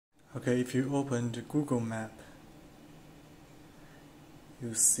Okay, if you open the Google map,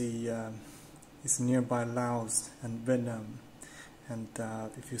 you see it's nearby Laos and Vietnam. And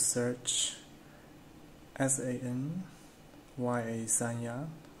if you search SANYA Sanya,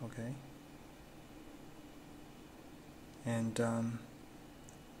 okay, and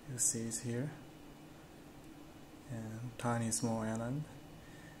you see it's here, and tiny small island,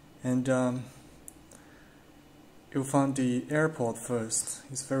 and you'll find the airport first.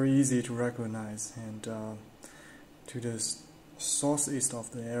 It's very easy to recognize, and to the southeast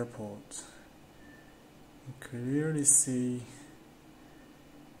of the airport, you clearly see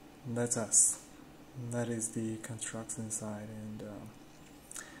that's us. That is the construction site, and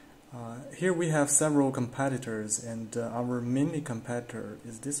here we have several competitors, and our mini competitor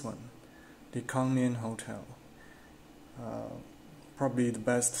is this one, the Con Nguyen Hotel. Probably the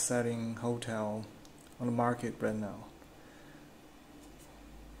best selling hotel on the market right now.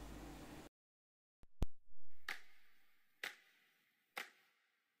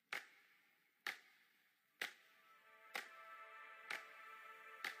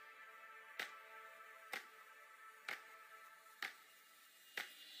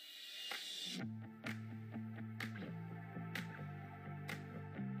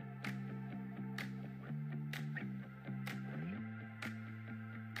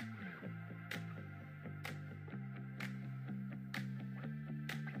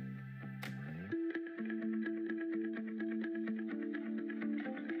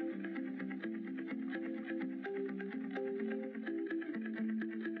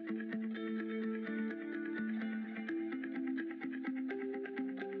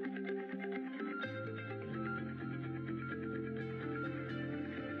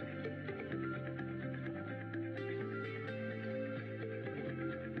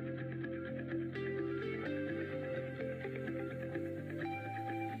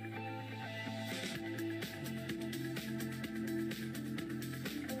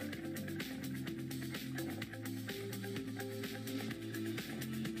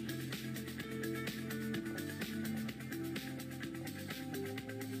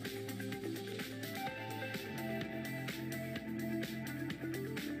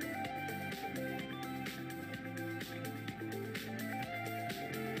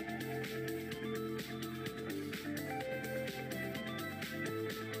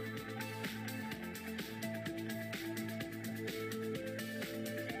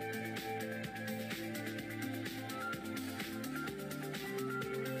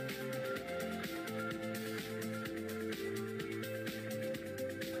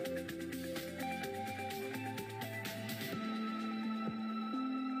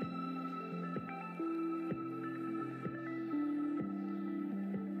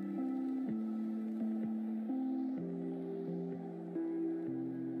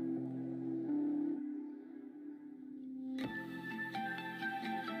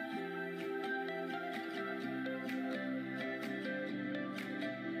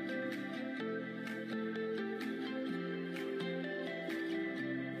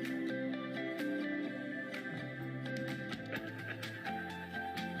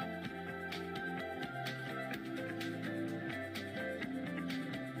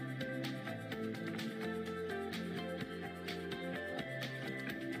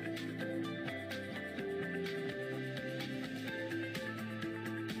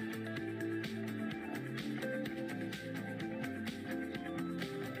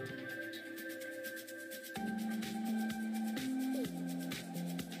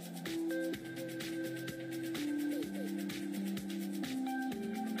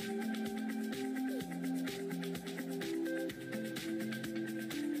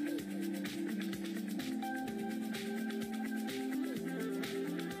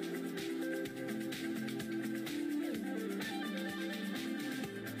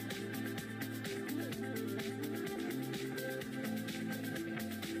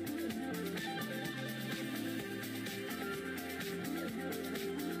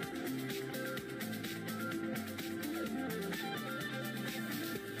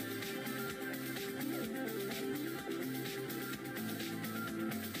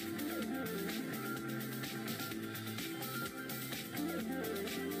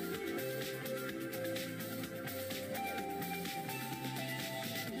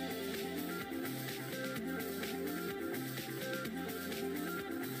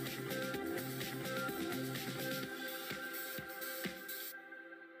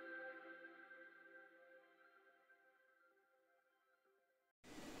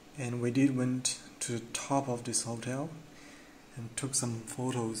 And we went to the top of this hotel and took some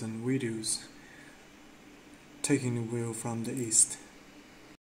photos and videos taking the view from the east.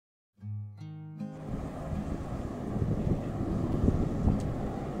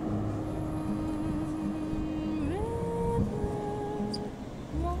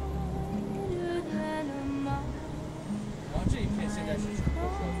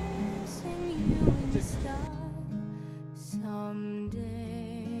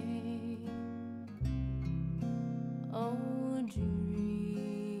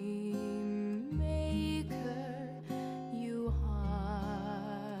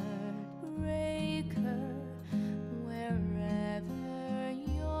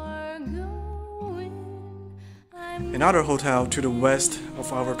 Another hotel to the west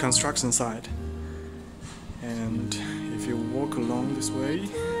of our construction site. And if you walk along this way,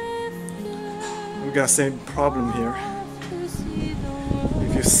 we got the same problem here.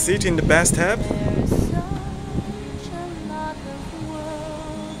 If you sit in the bathtub,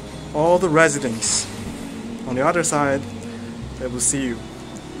 all the residents on the other side, they will see you.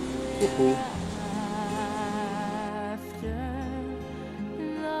 Woohoo.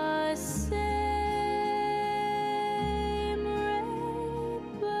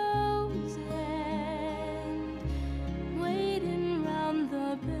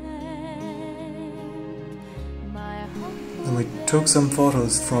 And we took some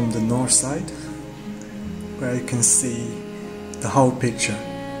photos from the north side, where you can see the whole picture.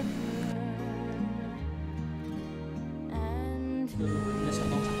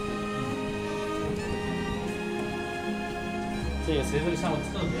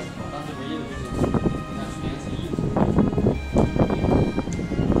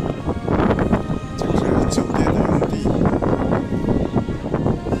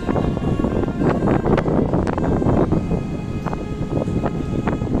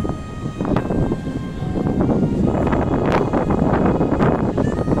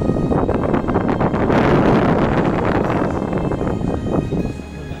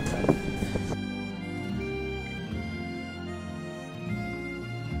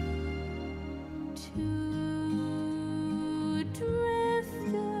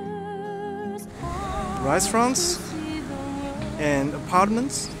 Restaurants and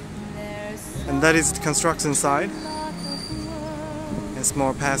apartments, and that is the construction side, and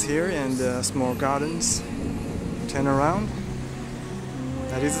small paths here and small gardens. Turn around,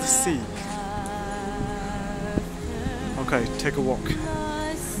 that is the sea. Okay, take a walk.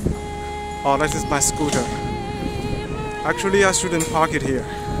 Oh, that is my scooter. Actually, I shouldn't park it here.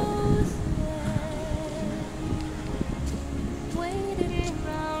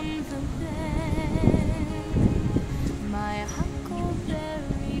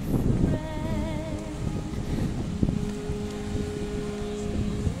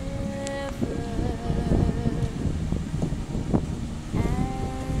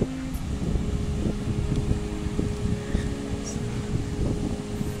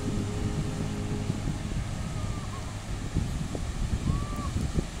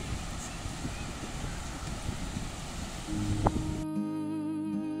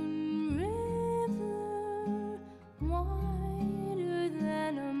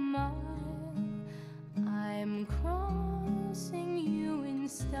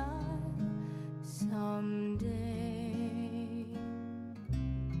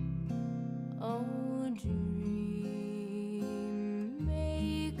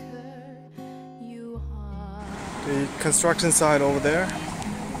 The construction site over there,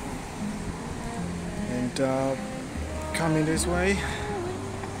 and coming this way,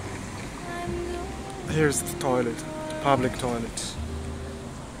 here's the toilet, the public toilet,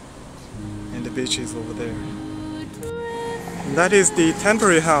 and the beach is over there. And that is the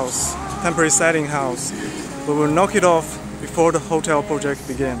temporary house, temporary setting house. We will knock it off before the hotel project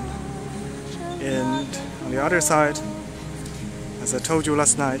begin. And on the other side, as I told you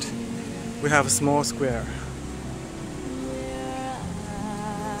last night, we have a small square,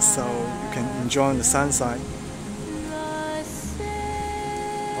 so you can enjoy the sunset.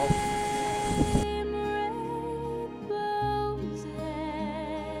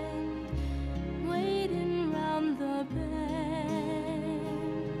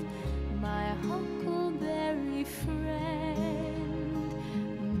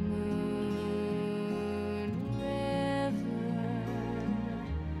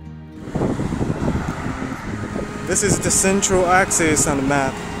 This is the central axis on the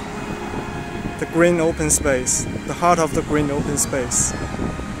map, the green open space, the heart of the green open space.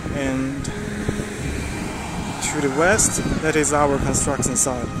 And to the west, that is our construction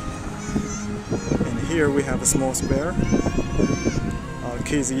site. And here we have a small square,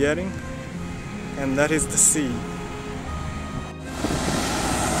 kids yelling, and that is the sea.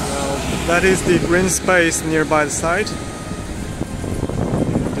 Well, that is the green space nearby the site.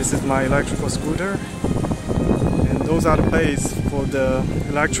 This is my electrical scooter. Those are the bays for the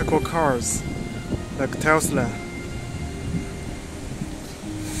electrical cars, like Tesla.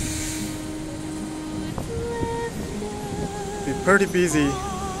 Be pretty busy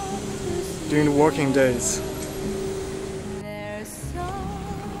during the working days.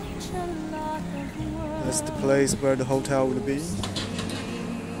 That's the place where the hotel would be,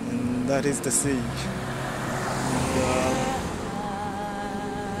 and that is the sea. And,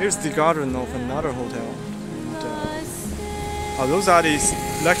 here's the garden of another hotel. And, those are these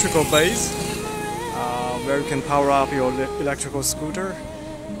electrical bays where you can power up your electrical scooter.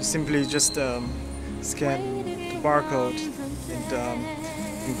 You simply just scan the barcode and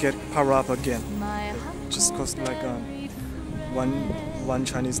you get power up again. It just costs like one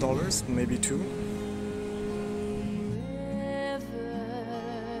Chinese dollars, maybe two.